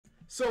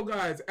So,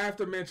 guys,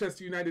 after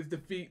Manchester United's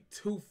defeat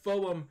to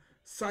Fulham,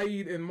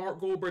 Saeed and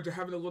Mark Goldbridge are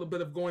having a little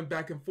bit of going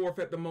back and forth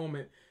at the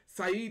moment.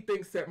 Saeed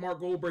thinks that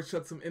Mark Goldbridge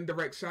took some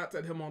indirect shots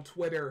at him on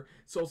Twitter.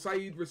 So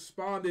Saeed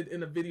responded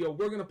in a video.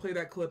 We're going to play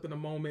that clip in a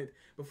moment.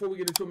 Before we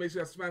get into it, make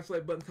sure you smash the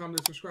like button, comment,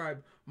 and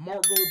subscribe.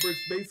 Mark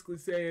Goldbridge basically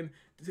saying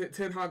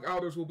Ten Hag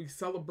outers will be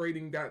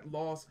celebrating that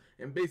loss,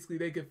 and basically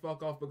they can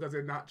fuck off because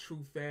they're not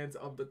true fans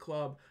of the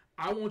club.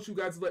 I want you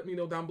guys to let me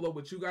know down below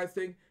what you guys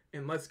think,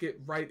 and let's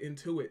get right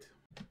into it.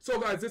 So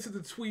guys, this is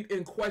the tweet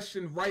in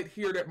question right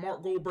here that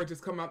Mark Goldbridge has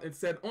come out and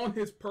said on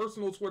his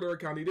personal Twitter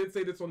account. He didn't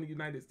say this on the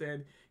United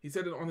stand. He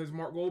said it on his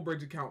Mark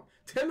Goldbridge account.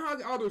 Ten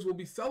Hag outers will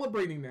be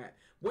celebrating that.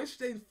 Wish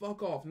they'd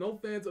fuck off. No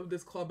fans of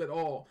this club at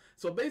all.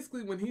 So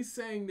basically when he's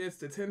saying this,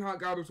 the Ten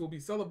Hag outers will be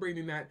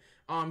celebrating that.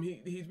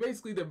 He's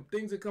basically the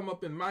things that come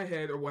up in my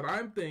head or what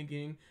I'm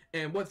thinking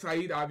and what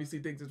Saeed obviously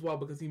thinks as well,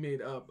 because he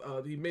made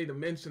a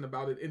mention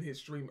about it in his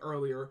stream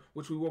earlier,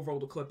 which we will roll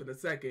the clip in a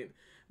second.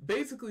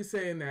 Basically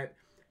saying that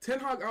Ten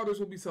Hag outers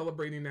will be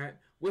celebrating that.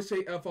 Wish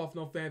they F off,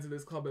 no fans of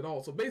this club at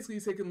all. So basically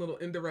he's taking little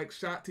indirect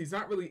shots. He's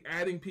not really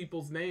adding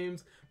people's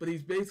names, but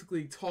he's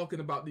basically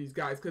talking about these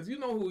guys. Because you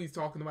know who he's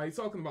talking about. He's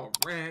talking about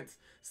Rants,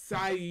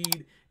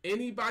 Saeed,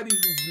 anybody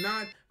who's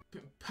not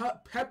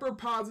pepper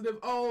positive.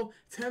 Oh,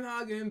 Ten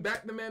Hag in,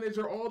 back the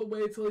manager all the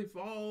way till he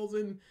falls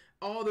and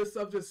all this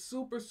stuff. Just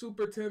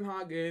super Ten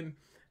Hag in.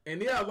 And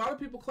yeah, a lot of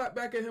people clap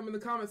back at him in the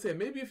comments saying,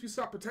 maybe if you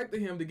stop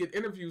protecting him to get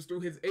interviews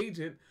through his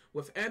agent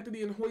with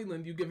Anthony and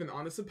Hoyland, you give an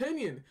honest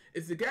opinion.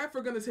 Is the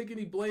gaffer going to take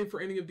any blame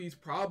for any of these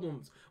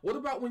problems? What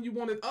about when you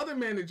wanted other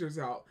managers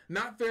out?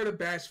 Not fair to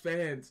bash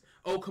fans.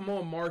 Oh, come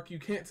on, Mark. You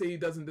can't say he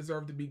doesn't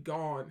deserve to be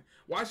gone.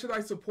 Why should I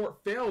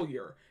support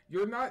failure?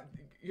 You're not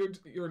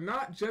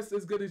just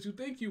as good as you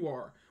think you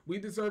are. We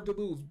deserve to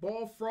lose.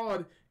 Ball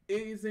fraud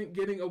isn't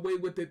getting away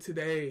with it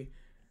today.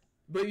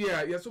 But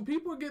yeah, so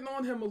people are getting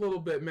on him a little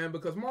bit, man,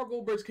 because Mark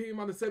Goldbridge came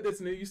out and said this,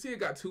 and then you see it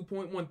got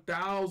 2.1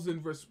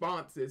 thousand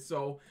responses.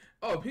 So,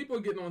 people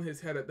are getting on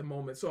his head at the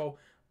moment. So,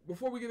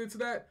 before we get into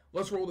that,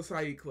 let's roll the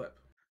Saeed clip.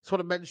 Just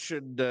want to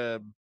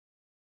mention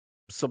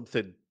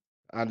something,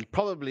 and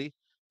probably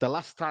the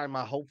last time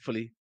I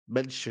hopefully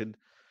mention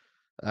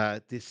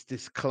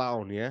this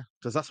clown, yeah,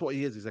 because that's what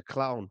he is. He's a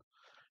clown. You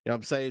know what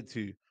I'm saying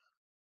to you?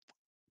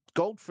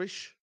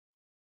 Goldfish,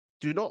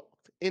 do not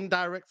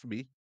indirect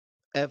me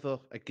ever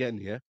again,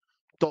 yeah?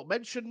 Don't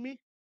mention me.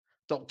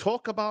 Don't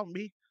talk about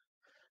me.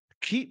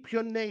 Keep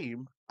your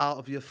name out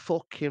of your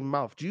fucking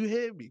mouth. Do you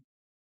hear me?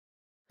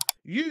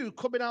 You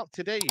coming out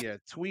today, yeah,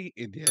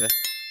 tweeting, yeah?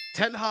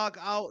 Ten Hag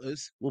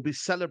outers will be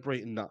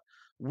celebrating that.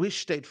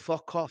 Wish they'd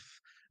fuck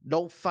off.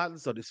 No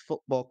fans of this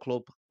football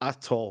club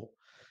at all.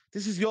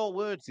 This is your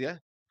words, yeah?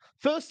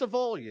 First of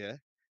all, yeah,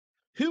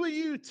 who are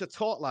you to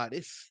talk like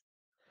this?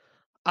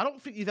 I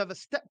don't think you've ever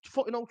stepped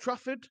foot in Old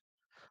Trafford.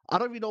 I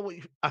don't even know what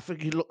I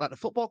think you look like the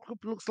football club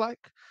looks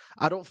like.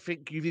 I don't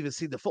think you've even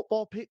seen the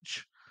football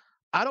pitch.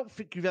 I don't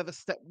think you've ever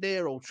stepped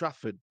near Old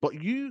Trafford.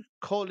 But you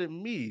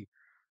calling me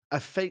a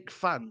fake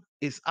fan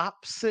is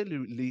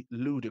absolutely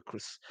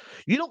ludicrous.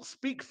 You don't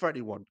speak for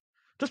anyone.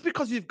 Just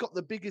because you've got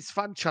the biggest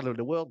fan channel in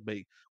the world,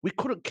 mate, we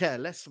couldn't care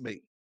less,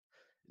 mate.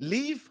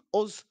 Leave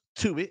us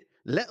to it.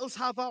 Let us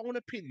have our own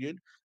opinion,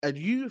 and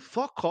you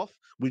fuck off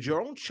with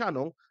your own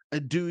channel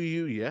and do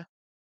you, yeah?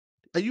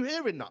 Are you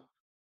hearing that?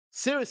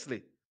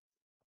 Seriously.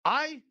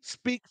 I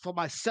speak for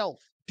myself.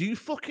 Do you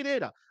fucking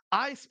hear that?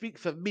 I speak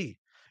for me.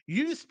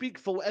 You speak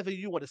for whatever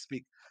you want to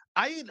speak.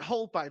 I ain't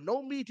held by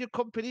no media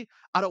company.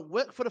 I don't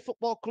work for the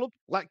football club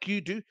like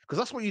you do, because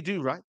that's what you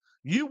do, right?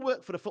 You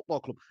work for the football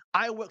club.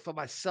 I work for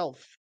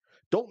myself.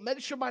 Don't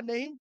mention my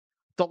name.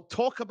 Don't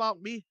talk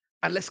about me,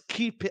 and let's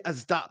keep it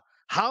as that.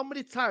 How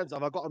many times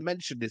have I got to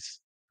mention this?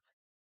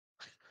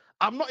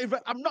 I'm not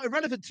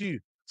irrelevant to you.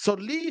 So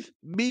leave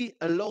me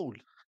alone.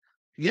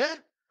 Yeah?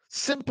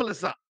 Simple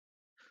as that.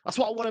 That's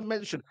what I want to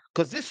mention.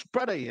 Because this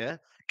spreader here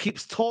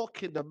keeps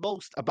talking the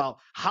most about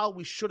how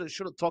we should and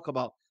shouldn't talk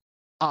about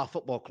our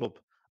football club.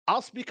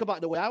 I'll speak about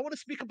it the way I want to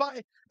speak about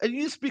it, and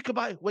you speak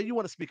about it where you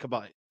want to speak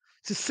about it.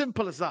 It's as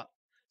simple as that.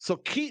 So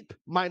keep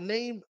my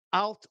name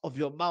out of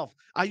your mouth.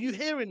 Are you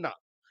hearing that?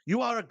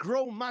 You are a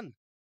grown man.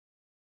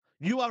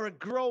 You are a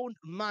grown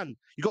man.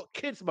 You got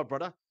kids, my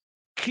brother.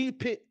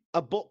 Keep it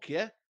a book,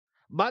 yeah?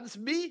 Man's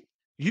me,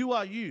 you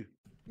are you.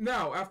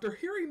 Now, after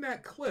hearing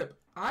that clip,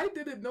 I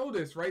didn't know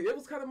this, right? It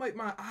was kind of like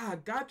my,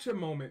 gotcha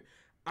moment.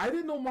 I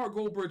didn't know Mark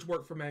Goldbridge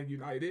worked for Man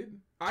United.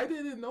 I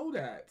didn't know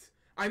that.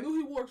 I knew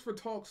he worked for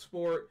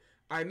TalkSport.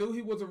 I knew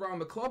he was around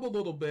the club a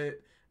little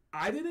bit.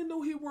 I didn't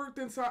know he worked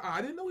inside.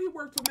 I didn't know he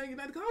worked for Man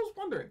United. Because I was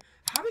wondering,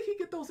 how did he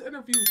get those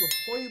interviews with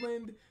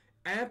Hoyland,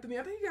 Anthony?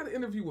 I think he got an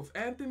interview with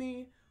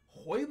Anthony,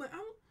 Hoyland.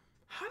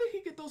 How did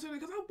he get those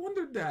interviews? Because I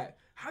wondered that.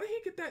 How did he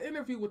get that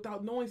interview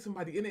without knowing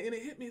somebody? And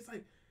it hit me. It's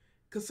like,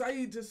 because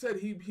Saeed just said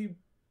he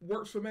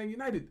works for Man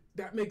United.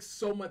 That makes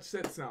so much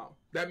sense now.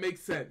 That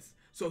makes sense.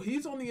 So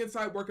he's on the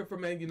inside working for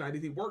Man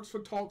United. He works for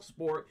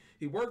TalkSport.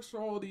 He works for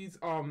all these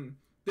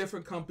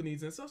different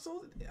companies and stuff.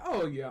 So,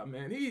 oh yeah,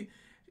 man.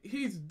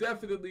 he's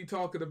definitely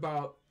talking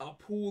about a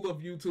pool of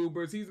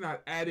YouTubers. He's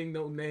not adding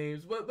no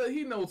names, but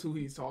he knows who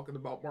he's talking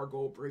about. Mark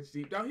Goldbridge,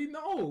 deep down, he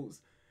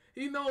knows.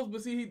 He knows,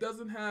 but see, he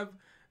doesn't have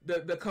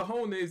the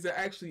cojones to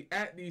actually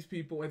at these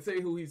people and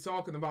say who he's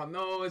talking about.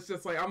 No, it's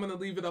just like, I'm gonna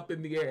leave it up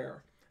in the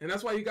air, and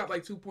that's why he got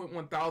like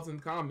 2.1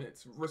 thousand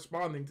comments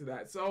responding to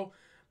that. So,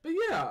 but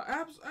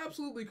yeah,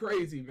 absolutely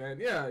crazy, man.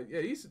 Yeah,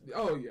 he's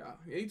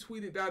he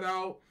tweeted that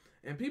out.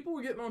 And people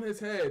were getting on his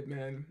head,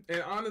 man.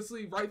 And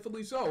honestly,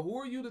 rightfully so. Who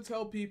are you to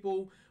tell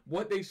people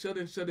what they should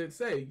and shouldn't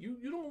say? You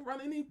don't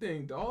run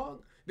anything,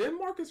 dog. Didn't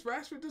Marcus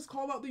Rashford just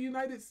call out the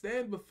United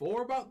Stand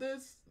before about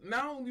this?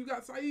 Now you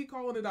got Saeed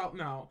calling it out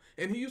now.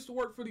 And he used to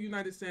work for the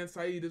United Stand,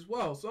 Saeed, as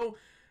well. So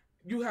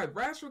you had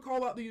Rashford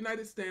call out the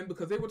United Stand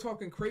because they were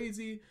talking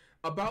crazy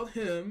about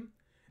him.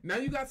 Now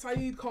you got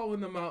Saeed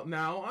calling them out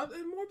now.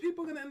 And more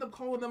people are going to end up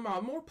calling them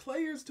out. More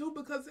players, too,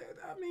 because,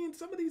 I mean,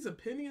 some of these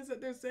opinions that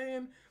they're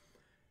saying,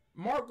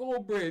 Mark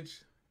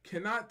Goldbridge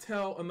cannot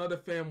tell another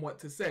fan what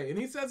to say. And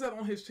he says that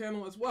on his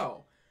channel as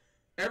well.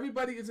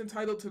 Everybody is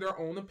entitled to their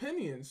own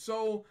opinions.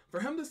 So for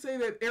him to say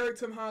that Erik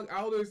ten Hag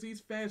outers, these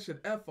fans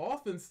should F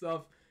off and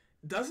stuff,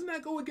 doesn't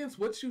that go against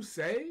what you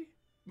say,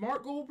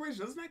 Mark Goldbridge?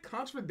 Doesn't that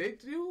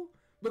contradict you?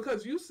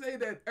 Because you say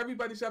that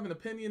everybody should have an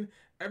opinion,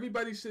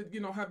 everybody should,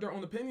 have their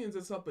own opinions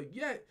and stuff, but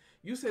yet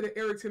you say that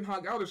Erik ten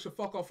Hag outers should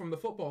fuck off from the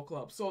football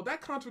club. So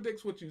that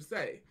contradicts what you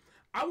say.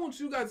 I want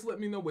you guys to let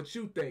me know what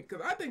you think,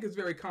 because I think it's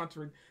very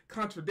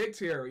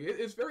contradictory.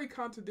 It's very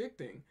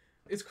contradicting.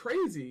 It's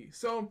crazy.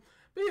 So,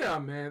 but yeah,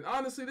 man,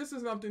 honestly, this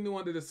is nothing new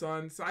under the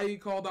sun.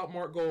 Saeed called out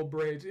Mark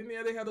Goldbridge, and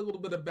yeah, they had a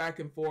little bit of back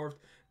and forth.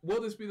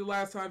 Will this be the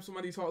last time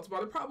somebody talks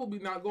about it? Probably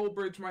not.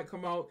 Goldbridge might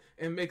come out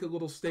and make a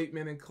little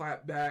statement and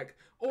clap back,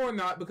 or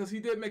not, because he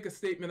did make a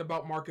statement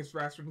about Marcus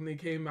Rashford when he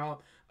came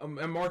out,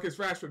 and Marcus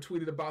Rashford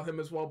tweeted about him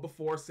as well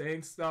before,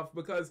 saying stuff,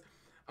 because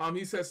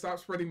he said stop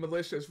spreading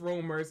malicious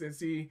rumors, and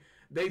see,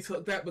 they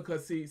took that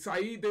because, see,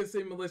 Saeed didn't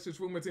say malicious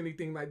rumors,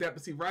 anything like that,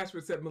 but see,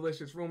 Rashford said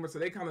malicious rumors, so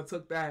they kind of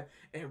took that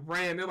and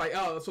ran. They're like,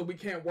 oh, so we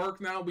can't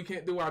work now? We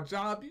can't do our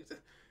job?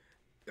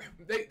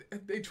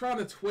 They try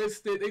to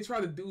twist it. They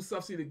try to do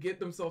stuff to get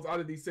themselves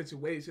out of these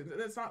situations, and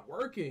it's not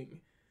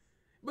working.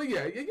 But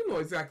yeah, you know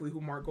exactly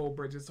who Mark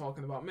Goldbridge is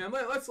talking about, man.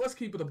 Let's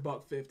keep it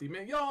 $1.50,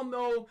 man. Y'all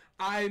know,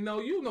 I know,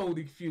 you know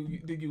the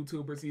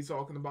YouTubers he's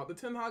talking about, the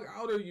Ten Hag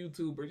outer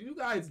YouTubers. You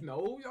guys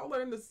know, y'all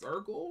are in the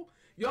circle.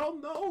 Y'all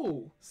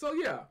know. So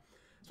yeah,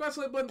 smash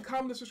the like button,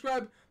 comment, and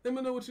subscribe. Let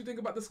me know what you think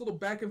about this little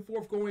back and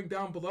forth going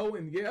down below.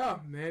 And yeah,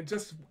 man,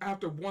 just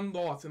after one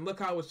loss, and look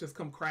how it's just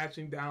come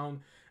crashing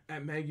down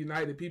at Man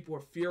United. People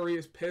are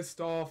furious,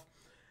 pissed off.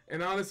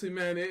 And honestly,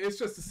 man, it's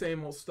just the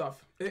same old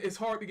stuff. It's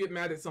hard to get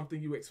mad at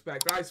something you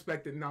expect. I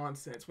expected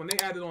nonsense. When they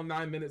added on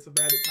 9 minutes of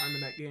added time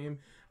in that game,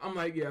 I'm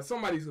like, yeah,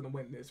 somebody's going to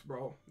win this,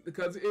 bro.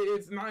 Because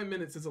it's 9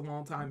 minutes is a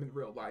long time in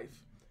real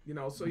life.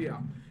 So yeah.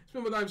 It's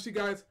been my time. See,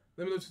 guys.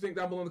 Let me know what you think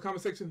down below in the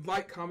comment section.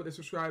 Like, comment, and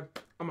subscribe.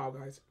 I'm out,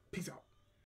 guys. Peace out.